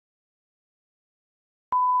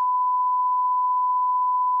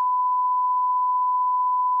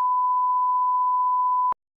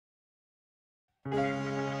Look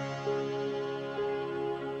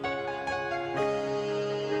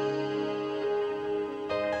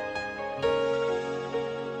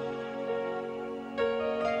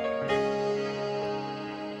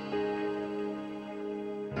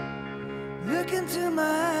into my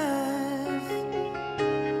eyes,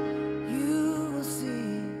 you will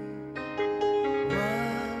see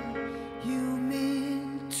what you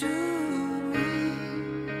mean to me.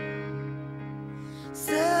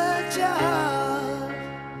 Such a heart,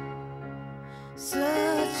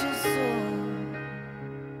 such a soul.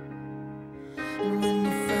 And when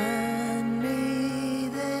you find me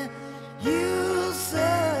there, you'll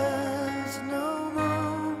search no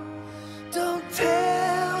more. Don't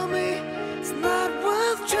tell me it's not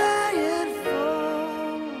worth trying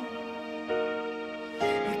for.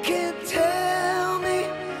 You can't tell me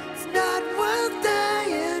it's not worth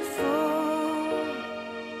dying for.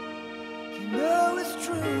 You know it's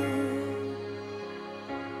true.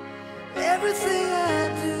 Everything I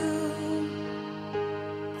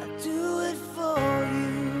do it for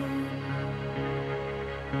you.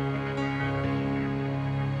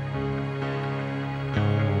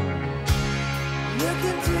 Look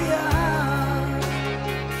into your heart,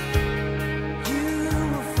 you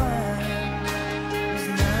will find there's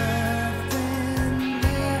nothing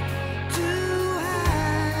there to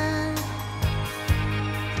hide.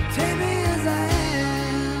 Take me as I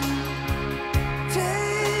am,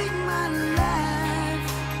 take my life.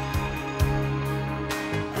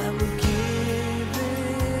 I would give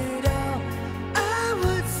it all, I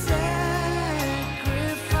would sacrifice.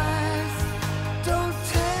 Don't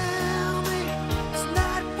tell me it's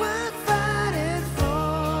not worth fighting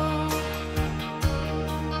for.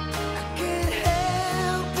 I can't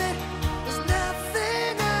help it, there's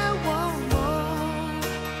nothing I want more.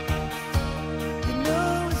 You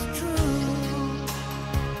know it's true.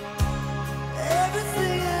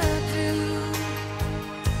 Everything I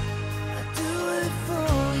do it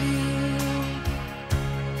for you.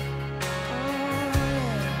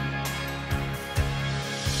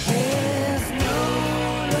 There's no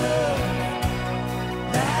love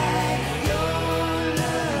like your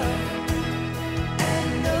love,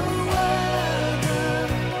 and no other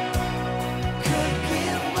could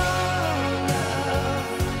give more love.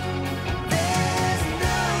 There's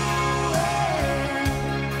nowhere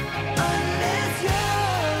unless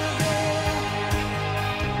you're there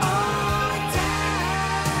all the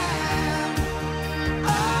time,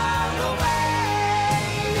 all the way.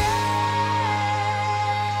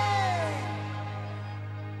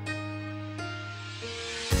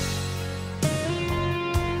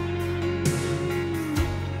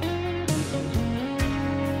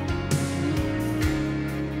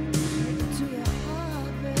 To your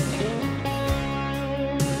heart, baby.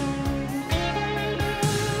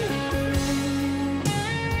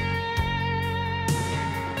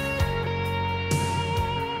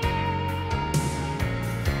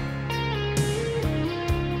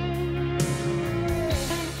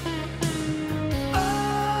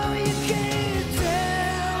 Oh, you can't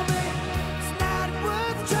tell me it's not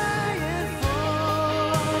worth trying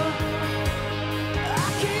for. I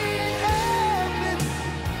can't help it,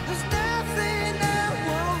 there's nothing I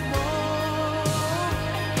want more.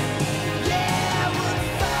 Yeah, I would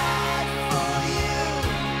fight for you,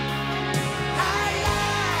 I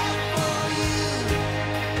lie for you,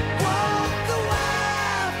 walk a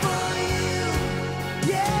while for you.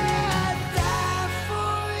 Yeah, I'd die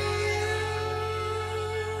for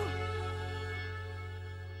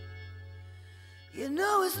you. You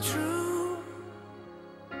know it's true.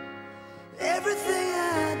 Everything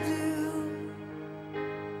I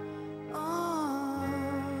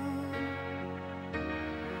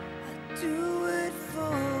do